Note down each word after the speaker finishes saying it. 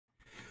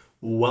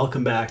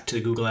Welcome back to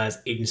the Google Ads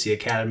Agency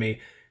Academy.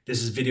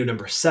 This is video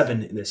number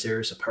 7 in the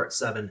series, so part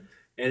 7.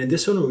 And in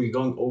this one, we're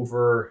going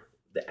over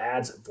the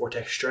ads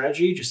vortex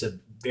strategy, just a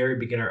very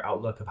beginner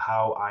outlook of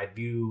how I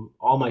view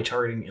all my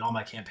targeting and all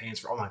my campaigns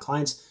for all my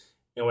clients,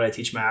 and what I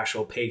teach my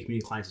actual paid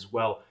community clients as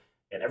well.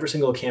 And every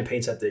single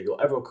campaign set that you'll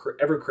ever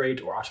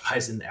create or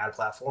optimize in the ad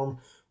platform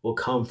will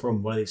come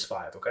from one of these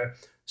 5, okay?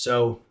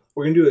 So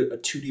we're gonna do a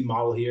 2D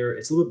model here.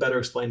 It's a little bit better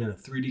explained in a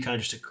 3D, kind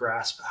of just to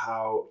grasp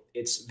how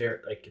it's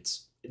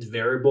it's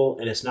variable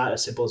and it's not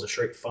as simple as a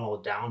straight funnel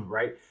down,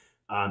 right?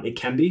 It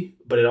can be,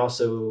 but it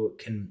also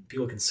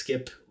people can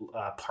skip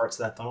parts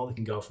of that funnel. They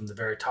can go from the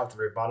very top to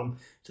the very bottom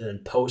to then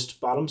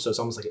post bottom. So it's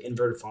almost like an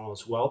inverted funnel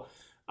as well.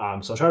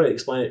 So I'll try to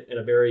explain it in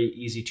a very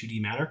easy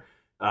 2D manner.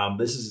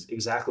 This is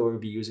exactly what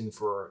we'll be using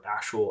for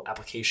actual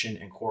application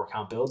and core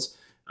account builds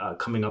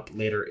coming up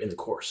later in the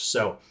course.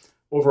 So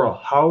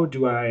overall, how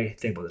do I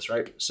think about this,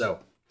 right? So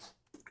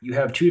you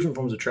have 2 different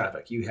forms of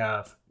traffic. You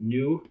have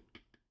new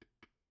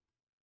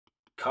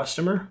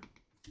customer,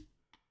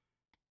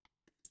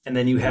 and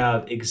then you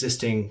have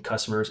existing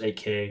customers,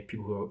 aka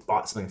people who have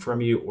bought something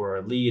from you, or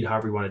a lead,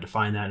 however you want to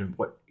define that, and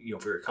what,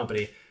 for your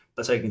company.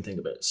 That's how you can think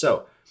of it.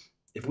 So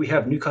if we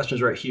have new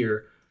customers right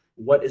here,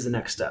 what is the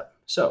next step?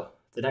 So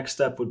the next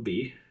step would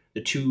be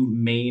the 2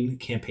 main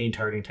campaign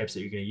targeting types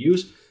that you're going to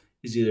use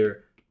is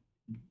either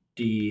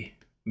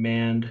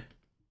demand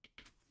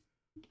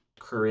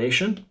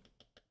creation.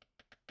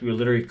 You're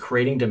literally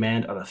creating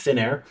demand out of thin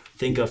air.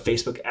 Think of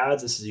Facebook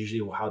ads. This is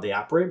usually how they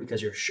operate,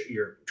 because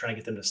you're trying to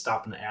get them to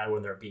stop an ad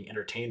when they're being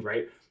entertained,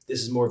 right? This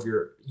is more of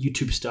your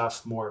YouTube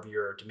stuff, more of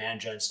your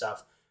demand gen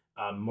stuff,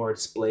 more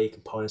display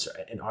components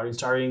and audience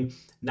targeting,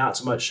 not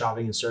so much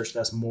shopping and search.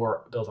 That's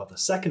more built off the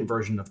second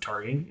version of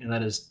targeting, and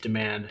that is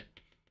demand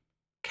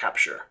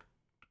capture.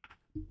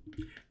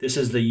 This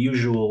is the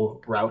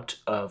usual route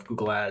of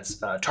Google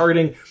Ads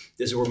targeting.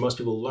 This is where most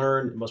people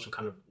learn. Most people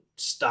kind of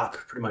stop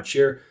pretty much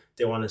here.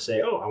 They want to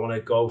say, oh, I want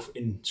to go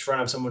in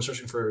front of someone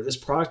searching for this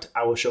product.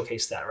 I will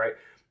showcase that, right?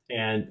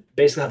 And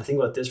basically how to think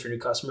about this for new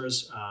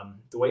customers,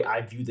 the way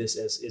I view this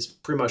is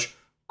pretty much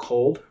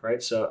cold,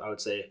 right? So I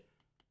would say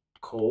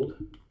cold.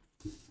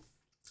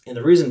 And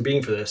the reason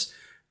being for this,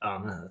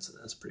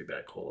 that's pretty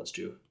bad cold. Let's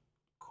do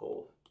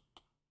cold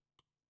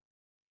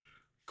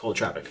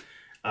traffic.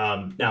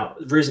 Now,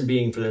 the reason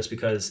being for this,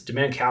 because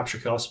demand capture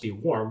could also be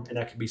warm, and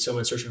that could be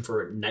someone searching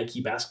for a Nike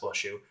basketball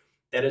shoe.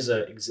 That is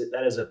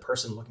a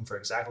person looking for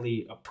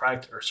exactly a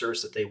product or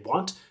service that they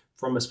want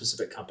from a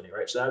specific company,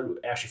 right? So that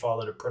would actually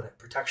fall under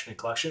protection and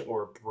collection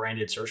or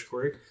branded search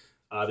query.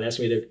 But that's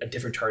going to be a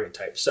different target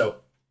type. So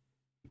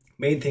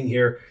main thing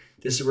here,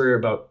 this is where you're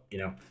about,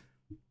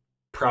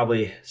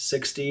 probably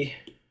 60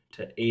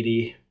 to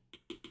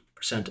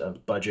 80%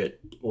 of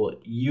budget will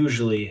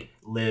usually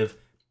live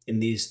in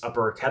these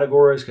upper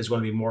categories, because you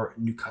want to be more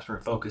new customer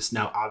focused.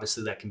 Now,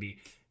 obviously that can be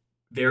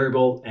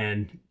variable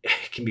and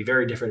it can be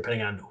very different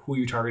depending on who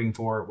you're targeting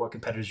for, what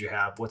competitors you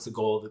have, what's the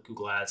goal of the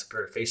Google Ads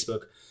compared to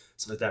Facebook,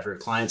 stuff like that for your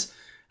clients.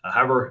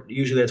 However,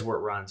 usually that's where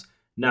it runs.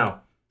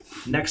 Now,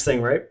 next thing,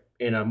 right,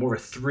 in a more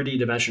of a 3D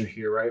dimension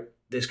here, right,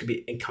 this could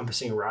be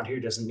encompassing around here.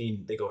 Doesn't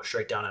mean they go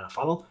straight down in a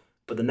funnel,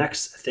 but the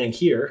next thing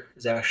here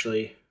is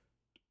actually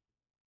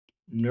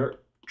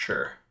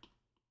nurture.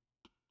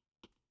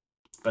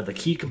 But the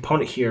key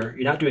component here,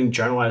 you're not doing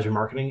generalized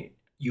remarketing.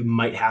 You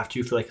might have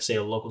to for, like, say,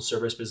 a local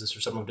service business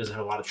or someone who doesn't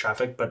have a lot of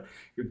traffic, but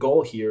your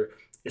goal here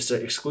is to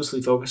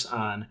exclusively focus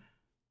on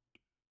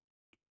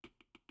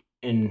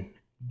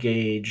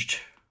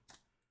engaged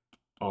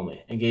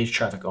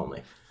traffic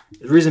only.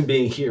 The reason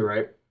being here,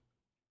 right?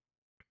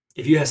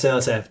 If you have, say,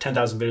 let's say I have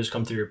 10,000 visitors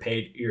come through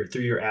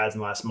through your ads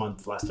in the last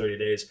month, the last 30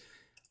 days,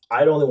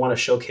 I'd only want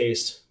to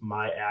showcase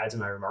my ads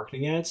and my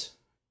remarketing ads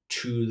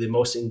to the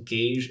most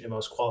engaged and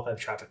most qualified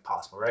traffic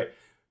possible, right?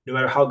 No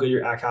matter how good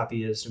your ad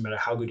copy is, no matter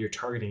how good your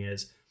targeting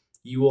is,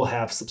 you will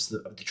have slips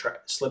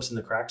in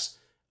the cracks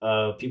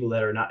of people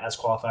that are not as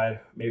qualified,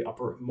 maybe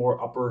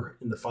more upper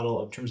in the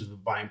funnel in terms of the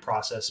buying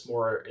process,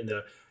 more in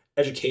the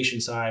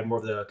education side, more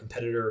of the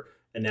competitor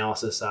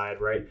analysis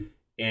side, right?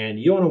 And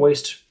you don't want to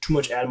waste too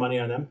much ad money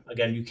on them.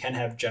 Again, you can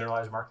have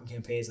generalized marketing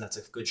campaigns, and that's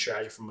a good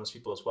strategy for most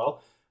people as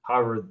well.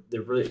 However,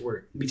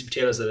 where meat and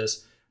potatoes of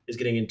this is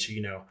getting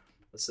into,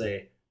 let's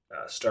say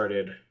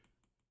started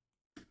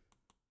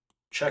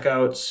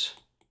checkouts,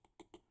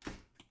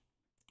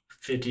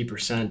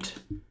 50%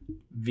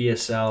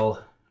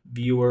 VSL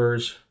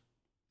viewers,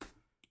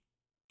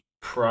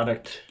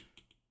 product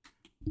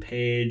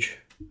page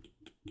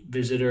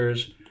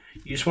visitors.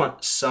 You just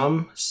want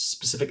some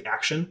specific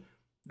action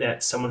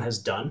that someone has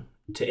done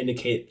to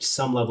indicate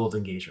some level of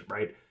engagement,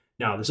 right?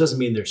 Now, this doesn't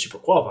mean they're super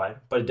qualified,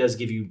 but it does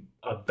give you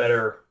a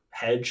better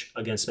hedge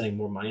against spending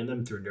more money on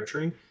them through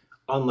nurturing,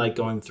 unlike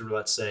going through,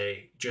 let's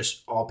say,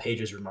 just all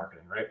pages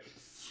remarketing, right?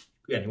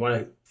 Again, you want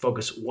to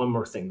focus one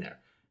more thing there.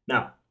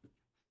 Now,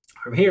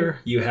 from here,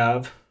 you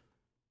have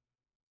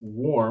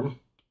warm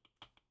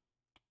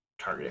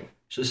targeting.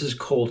 So this is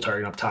cold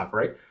targeting up top,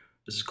 right?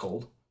 This is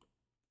cold.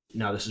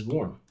 Now this is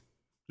warm.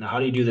 Now, how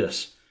do you do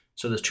this?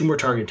 So there's 2 more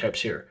targeting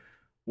types here.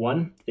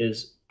 One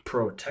is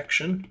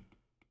protection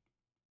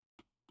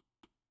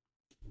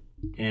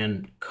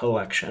and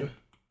collection.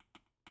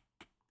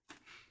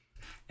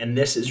 And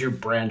this is your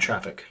brand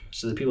traffic.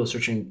 So the people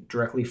searching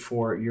directly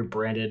for your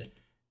branded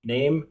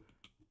name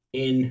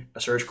in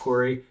a search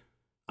query.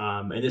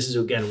 And this is,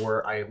 again,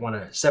 where I want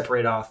to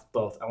separate off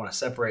both. I want to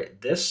separate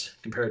this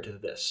compared to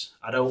this.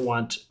 I don't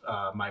want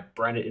my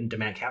branded in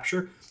demand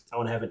capture. I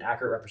want to have an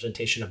accurate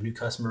representation of new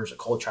customers or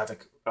cold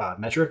traffic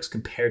metrics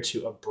compared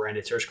to a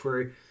branded search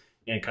query,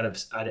 and kind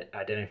of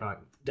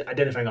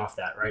identifying off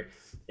that, right?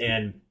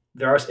 And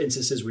there are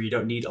instances where you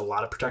don't need a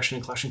lot of protection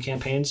and collection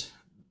campaigns.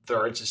 There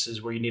are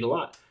instances where you need a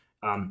lot.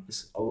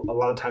 It's a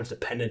lot of times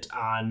dependent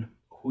on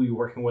who you're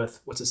working with,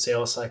 what's the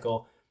sales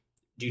cycle.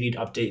 Do you need to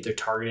update their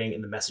targeting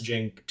and the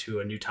messaging to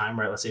a new time,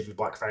 right? Let's say if you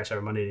Black Friday,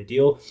 Cyber Monday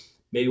deal,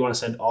 maybe you want to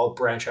send all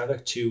brand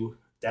traffic to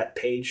that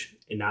page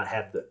and not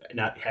have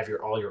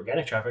all your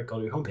organic traffic go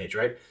to your homepage,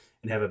 right?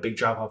 And have a big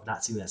drop off,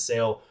 not seeing that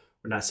sale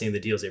or not seeing the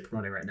deals they're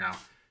promoting right now.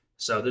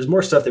 So there's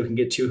more stuff that we can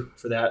get to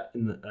for that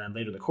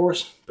later in the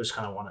course, but just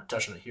kind of want to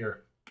touch on it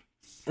here.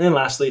 And then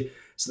lastly,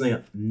 something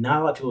that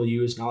not a lot of people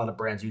use, not a lot of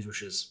brands use,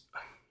 which is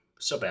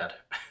so bad,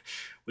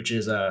 which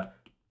is a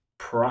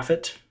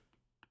profit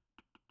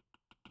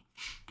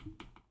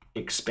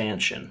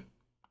expansion.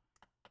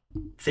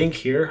 Think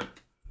here,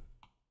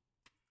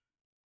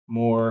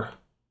 more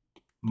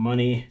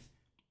money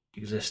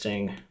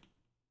existing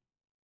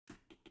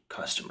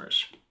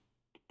customers.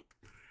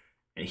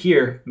 And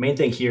here, main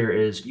thing here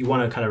is you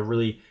want to kind of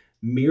really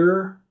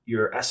mirror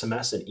your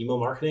SMS and email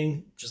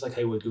marketing, just like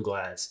how you would Google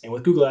Ads. And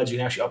with Google Ads, you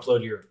can actually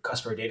upload your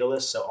customer data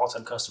list. So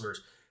all-time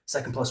customers,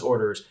 second plus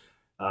orders,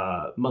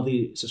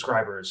 monthly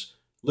subscribers,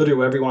 literally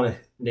whatever you want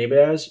to name it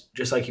as,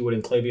 just like you would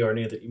in Klaviyo or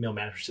any other email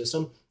management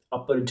system.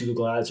 Upload into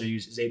Google Ads or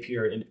use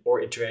Zapier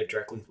or integrate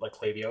directly like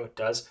Klaviyo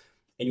does.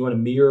 And you want to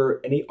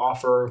mirror any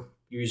offer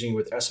you're using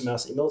with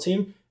SMS email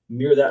team,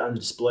 mirror that on the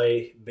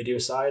display video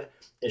side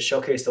and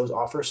showcase those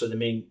offers so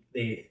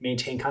they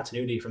maintain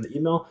continuity from the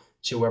email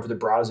to wherever they're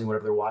browsing,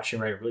 whatever they're watching,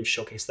 right? Really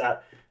showcase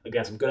that.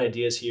 Again, some good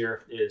ideas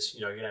here is,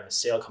 you're gonna have a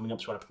sale coming up,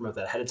 so you want to promote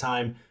that ahead of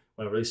time.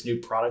 Want to release a new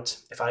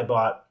product. If I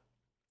bought,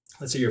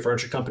 let's say you're a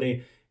furniture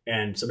company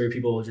and some of your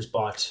people just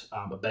bought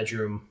a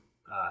bedroom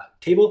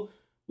table,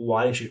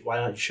 why don't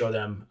you show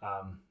them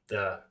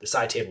the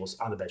side tables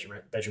on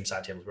the bedroom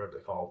side tables, whatever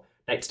they're called,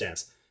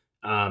 nightstands.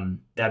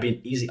 That'd be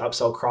an easy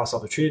upsell cross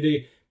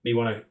opportunity. Maybe you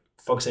want to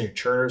focus on your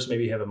churners.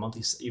 Maybe you have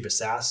a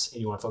SaaS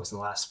and you want to focus on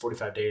the last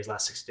 45 days,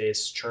 last 60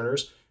 days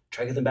churners.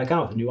 Try to get them back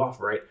out with a new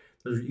offer, right?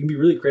 You can be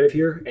really creative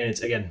here. And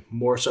it's, again,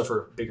 more so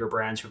for bigger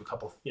brands who have a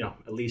couple,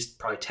 at least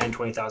probably 10,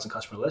 20,000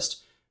 customer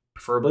list,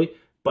 preferably.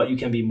 But you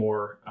can be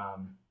more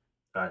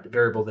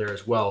variable there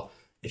as well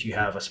if you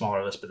have a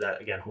smaller list. But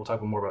that, again, we'll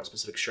talk more about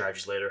specific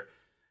strategies later.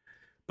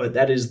 But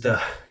that is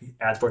the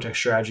Ads Vortex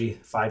strategy,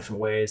 5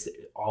 different ways that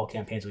all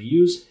campaigns will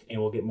use.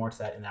 And we'll get more to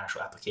that in the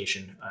actual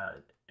application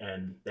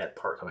and that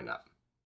part coming up.